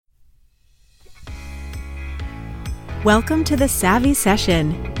Welcome to The Savvy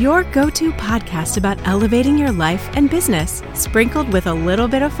Session, your go-to podcast about elevating your life and business, sprinkled with a little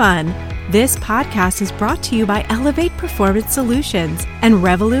bit of fun. This podcast is brought to you by Elevate Performance Solutions and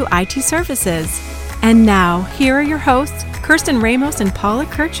Revolut IT Services. And now, here are your hosts, Kirsten Ramos and Paula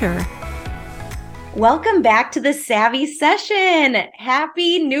Kircher. Welcome back to The Savvy Session.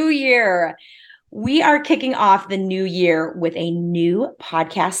 Happy New Year. We are kicking off the new year with a new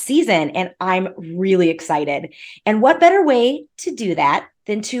podcast season, and I'm really excited. And what better way to do that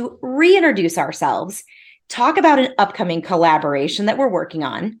than to reintroduce ourselves, talk about an upcoming collaboration that we're working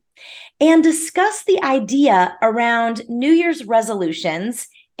on, and discuss the idea around New Year's resolutions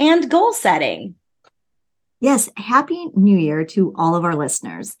and goal setting. Yes, Happy New Year to all of our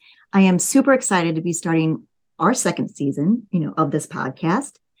listeners. I am super excited to be starting our second season, of this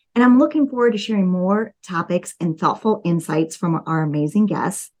podcast. And I'm looking forward to sharing more topics and thoughtful insights from our amazing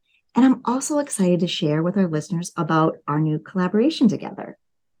guests. And I'm also excited to share with our listeners about our new collaboration together.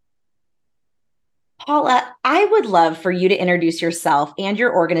 Paula, I would love for you to introduce yourself and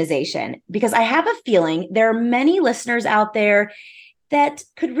your organization, because I have a feeling there are many listeners out there that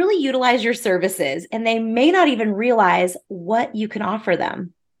could really utilize your services, and they may not even realize what you can offer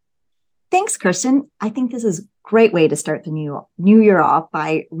them. Thanks, Kirsten. I think this is a great way to start the new year off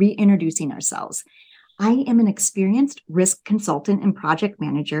by reintroducing ourselves. I am an experienced risk consultant and project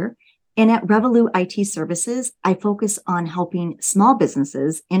manager, and at Revolut IT Services, I focus on helping small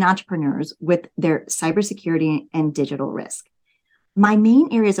businesses and entrepreneurs with their cybersecurity and digital risk. My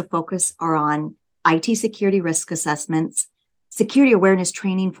main areas of focus are on IT security risk assessments, security awareness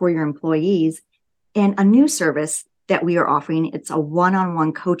training for your employees, and a new service that we are offering. It's a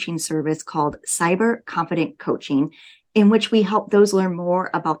one-on-one coaching service called Cyber Confident Coaching, in which we help those learn more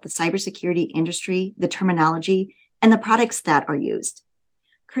about the cybersecurity industry, the terminology, and the products that are used.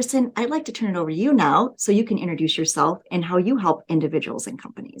 Kirsten, I'd like to turn it over to you now so you can introduce yourself and how you help individuals and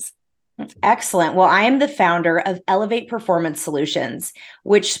companies. Excellent. Well, I am the founder of Elevate Performance Solutions,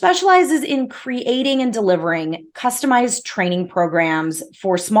 which specializes in creating and delivering customized training programs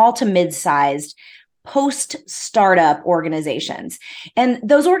for small to mid-sized post-startup organizations. And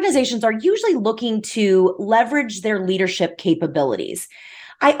those organizations are usually looking to leverage their leadership capabilities.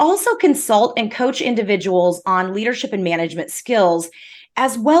 I also consult and coach individuals on leadership and management skills,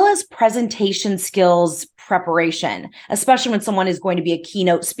 as well as presentation skills preparation, especially when someone is going to be a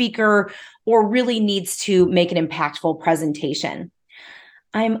keynote speaker or really needs to make an impactful presentation.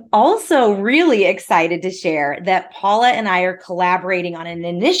 I'm also really excited to share that Paula and I are collaborating on an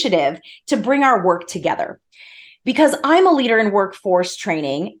initiative to bring our work together. Because I'm a leader in workforce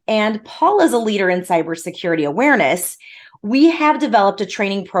training and Paula's a leader in cybersecurity awareness, we have developed a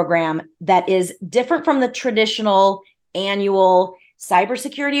training program that is different from the traditional annual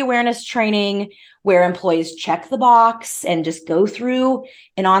cybersecurity awareness training where employees check the box and just go through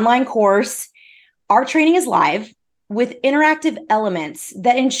an online course. Our training is live with interactive elements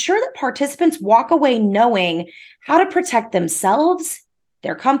that ensure that participants walk away knowing how to protect themselves,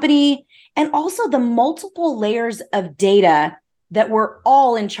 their company, and also the multiple layers of data that we're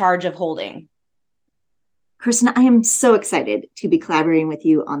all in charge of holding. Kirsten, I am so excited to be collaborating with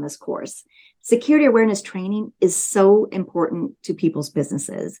you on this course. Security awareness training is so important to people's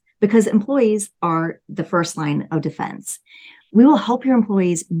businesses because employees are the first line of defense. We will help your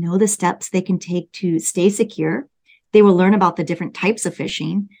employees know the steps they can take to stay secure. They will learn about the different types of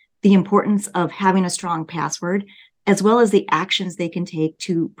phishing, the importance of having a strong password, as well as the actions they can take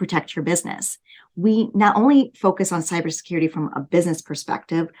to protect your business. We not only focus on cybersecurity from a business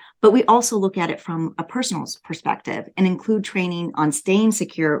perspective, but we also look at it from a personal perspective and include training on staying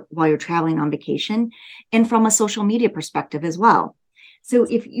secure while you're traveling on vacation and from a social media perspective as well. So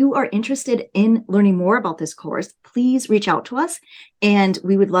if you are interested in learning more about this course, please reach out to us and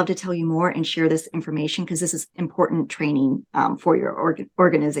we would love to tell you more and share this information because this is important training for your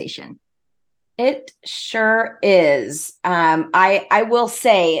organization. It sure is. I will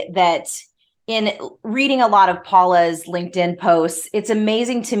say that in reading a lot of Paula's LinkedIn posts, it's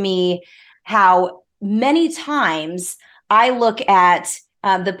amazing to me how many times I look at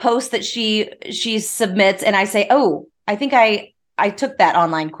the post that she submits and I say, oh, I think I took that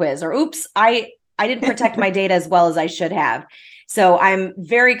online quiz, or oops, I didn't protect my data as well as I should have. So I'm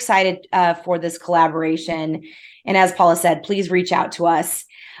very excited for this collaboration. And as Paula said, please reach out to us.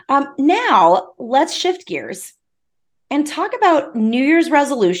 Now let's shift gears and talk about New Year's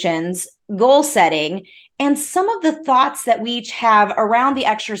resolutions, goal setting, and some of the thoughts that we each have around the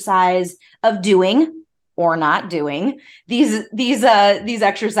exercise of doing or not doing these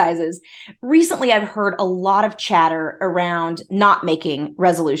exercises. Recently, I've heard a lot of chatter around not making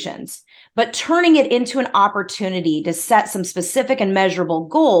resolutions, but turning it into an opportunity to set some specific and measurable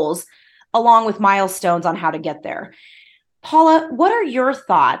goals along with milestones on how to get there. Paula, what are your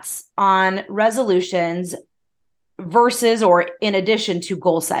thoughts on resolutions versus or in addition to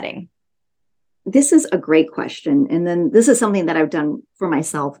goal setting? This is a great question. And then this is something that I've done for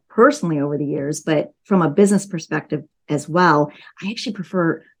myself personally over the years, but from a business perspective as well, I actually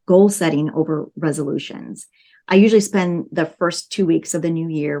prefer goal setting over resolutions. I usually spend the first 2 weeks of the new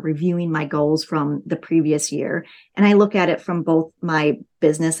year reviewing my goals from the previous year. And I look at it from both my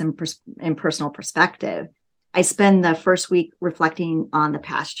business and personal perspective. I spend the first week reflecting on the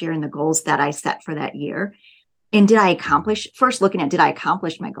past year and the goals that I set for that year. And did I accomplish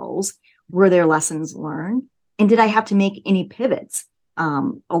my goals? Were there lessons learned? And did I have to make any pivots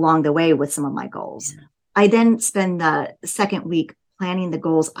along the way with some of my goals? Yeah. I then spend the second week planning the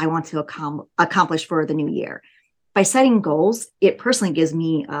goals I want to accomplish for the new year. By setting goals, it personally gives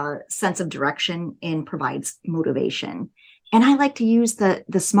me a sense of direction and provides motivation. And I like to use the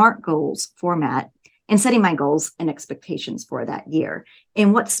SMART goals format in setting my goals and expectations for that year.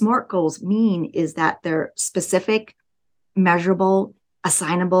 And what SMART goals mean is that they're specific, measurable,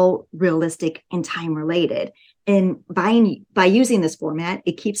 assignable, realistic, and time related. And by using this format,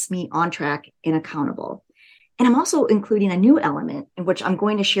 it keeps me on track and accountable. And I'm also including a new element in which I'm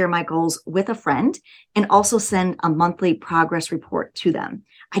going to share my goals with a friend and also send a monthly progress report to them.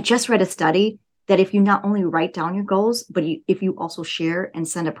 I just read a study that if you not only write down your goals, but if you also share and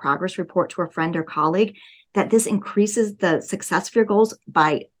send a progress report to a friend or colleague, that this increases the success of your goals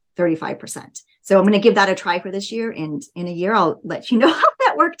by 35%. So I'm going to give that a try for this year. And in a year, I'll let you know how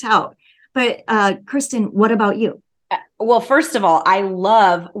that worked out. But Kristen, what about you? Well, first of all, I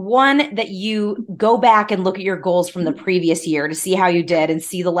love one that you go back and look at your goals from the previous year to see how you did and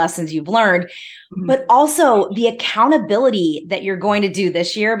see the lessons you've learned, but also the accountability that you're going to do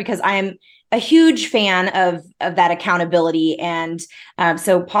this year, because I am a huge fan of that accountability. And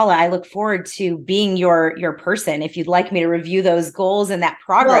so Paula, I look forward to being your person. If you'd like me to review those goals and that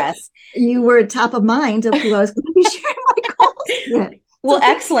progress. Well, you were top of mind of who I was going to be sharing my goals. Yeah. Well,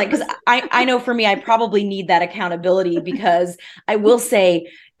 excellent. Because I know for me, I probably need that accountability, because I will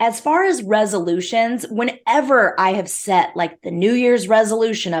say, as far as resolutions, whenever I have set like the New Year's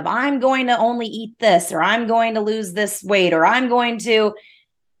resolution of I'm going to only eat this, or I'm going to lose this weight, or I'm going to,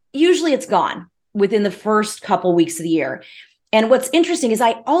 usually it's gone within the first couple weeks of the year. And what's interesting is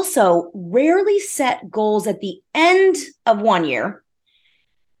I also rarely set goals at the end of one year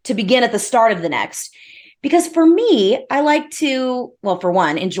to begin at the start of the next. Because for me, I like to, well, for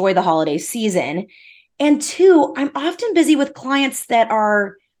one, enjoy the holiday season. And two, I'm often busy with clients that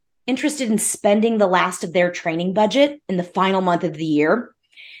are interested in spending the last of their training budget in the final month of the year.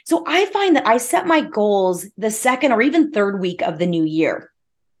 So I find that I set my goals the second or even third week of the new year.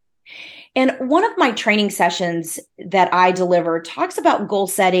 And one of my training sessions that I deliver talks about goal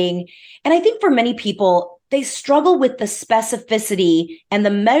setting. And I think for many people, they struggle with the specificity and the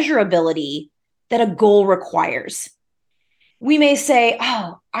measurability that a goal requires. We may say,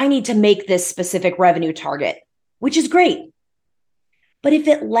 oh, I need to make this specific revenue target, which is great. But if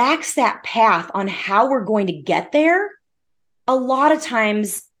it lacks that path on how we're going to get there, a lot of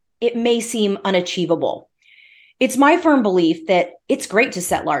times it may seem unachievable. It's my firm belief that it's great to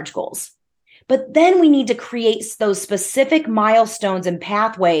set large goals, but then we need to create those specific milestones and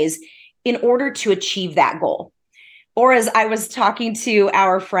pathways in order to achieve that goal. Or as I was talking to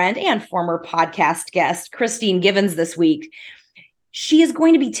our friend and former podcast guest, Christine Givens, this week, she is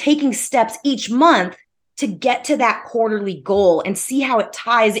going to be taking steps each month to get to that quarterly goal and see how it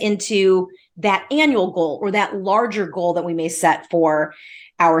ties into that annual goal or that larger goal that we may set for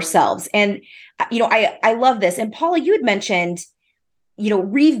ourselves. And, I love this. And Paula, you had mentioned,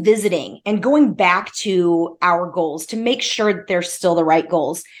 revisiting and going back to our goals to make sure that they're still the right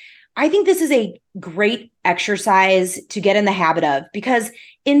goals. I think this is a great exercise to get in the habit of, because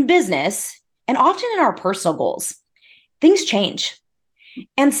in business and often in our personal goals, things change.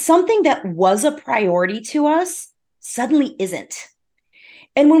 And something that was a priority to us suddenly isn't.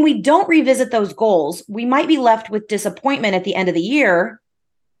 And when we don't revisit those goals, we might be left with disappointment at the end of the year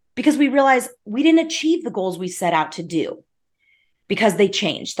because we realize we didn't achieve the goals we set out to do because they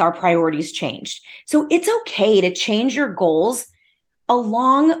changed. Our priorities changed. So it's okay to change your goals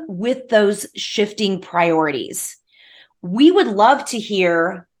along with those shifting priorities. We would love to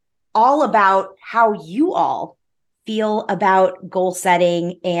hear all about how you all feel about goal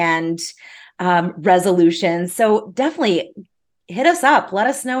setting and resolutions. So definitely hit us up. Let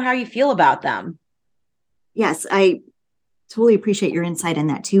us know how you feel about them. Yes, I totally appreciate your insight in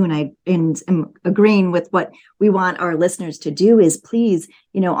that too. And I am agreeing with what we want our listeners to do is please,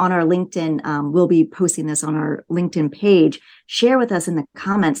 on our LinkedIn, we'll be posting this on our LinkedIn page. Share with us in the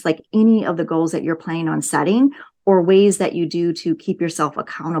comments, like any of the goals that you're planning on setting or ways that you do to keep yourself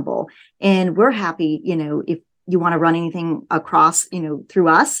accountable. And we're happy, if you want to run anything across, through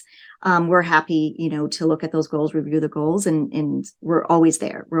us, we're happy, to look at those goals, review the goals, and we're always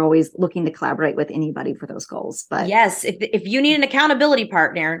there. We're always looking to collaborate with anybody for those goals. But yes, if you need an accountability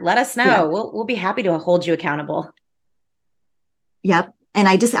partner, let us know. Yeah. We'll be happy to hold you accountable. Yep. And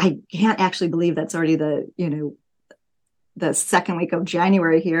I can't actually believe that's already the second week of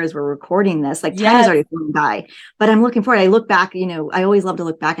January here as we're recording this. Like time is already going by, but I'm looking forward. I look back, I always love to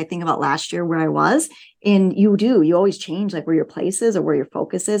look back. I think about last year where I was, and you always change like where your place is or where your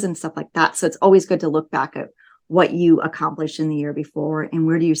focus is and stuff like that. So it's always good to look back at what you accomplished in the year before and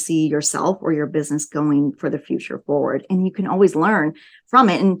where do you see yourself or your business going for the future forward. And you can always learn from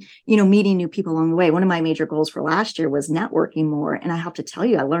it and, meeting new people along the way. One of my major goals for last year was networking more. And I have to tell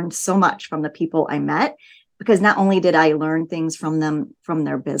you, I learned so much from the people I met, because not only did I learn things from them, from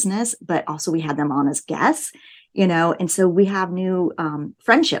their business, but also we had them on as guests, and so we have new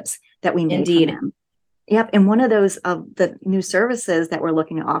friendships that we made from them. Yep. And one of those of the new services that we're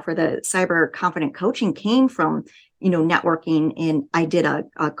looking to offer, the Cyber Confident Coaching, came from, networking. And I did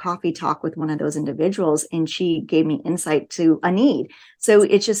a coffee talk with one of those individuals, and she gave me insight to a need. So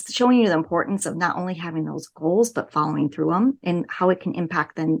it's just showing you the importance of not only having those goals, but following through them and how it can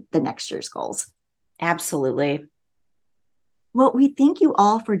impact then the next year's goals. Absolutely. Well, we thank you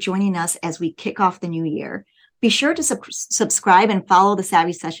all for joining us as we kick off the new year. Be sure to subscribe and follow the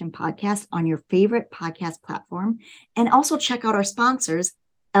Savvy Session podcast on your favorite podcast platform. And also check out our sponsors,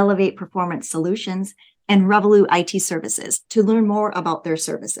 Elevate Performance Solutions and Revolut IT Services, to learn more about their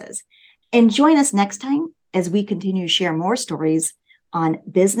services. And join us next time as we continue to share more stories on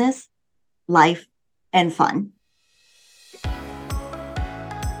business, life, and fun.